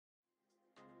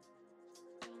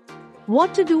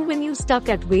What to do when you're stuck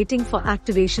at waiting for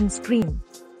activation screen?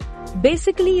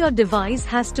 Basically, your device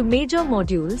has two major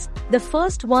modules. The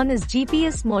first one is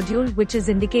GPS module, which is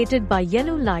indicated by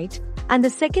yellow light, and the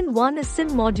second one is SIM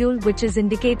module, which is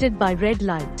indicated by red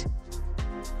light.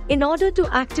 In order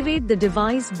to activate the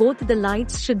device, both the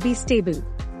lights should be stable.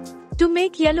 To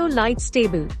make yellow light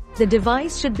stable, the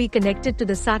device should be connected to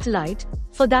the satellite.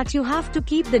 For that, you have to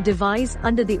keep the device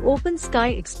under the open sky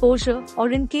exposure,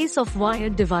 or in case of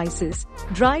wired devices,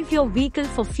 drive your vehicle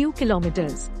for few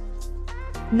kilometers.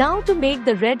 Now, to make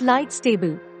the red light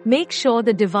stable, make sure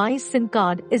the device SIM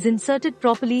card is inserted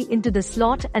properly into the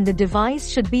slot and the device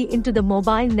should be into the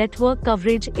mobile network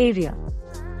coverage area.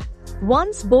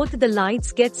 Once both the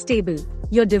lights get stable,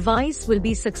 your device will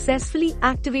be successfully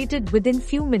activated within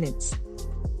few minutes.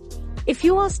 If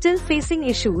you are still facing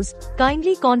issues,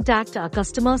 kindly contact our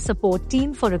customer support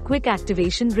team for a quick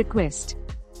activation request.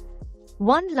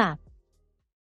 1 lap.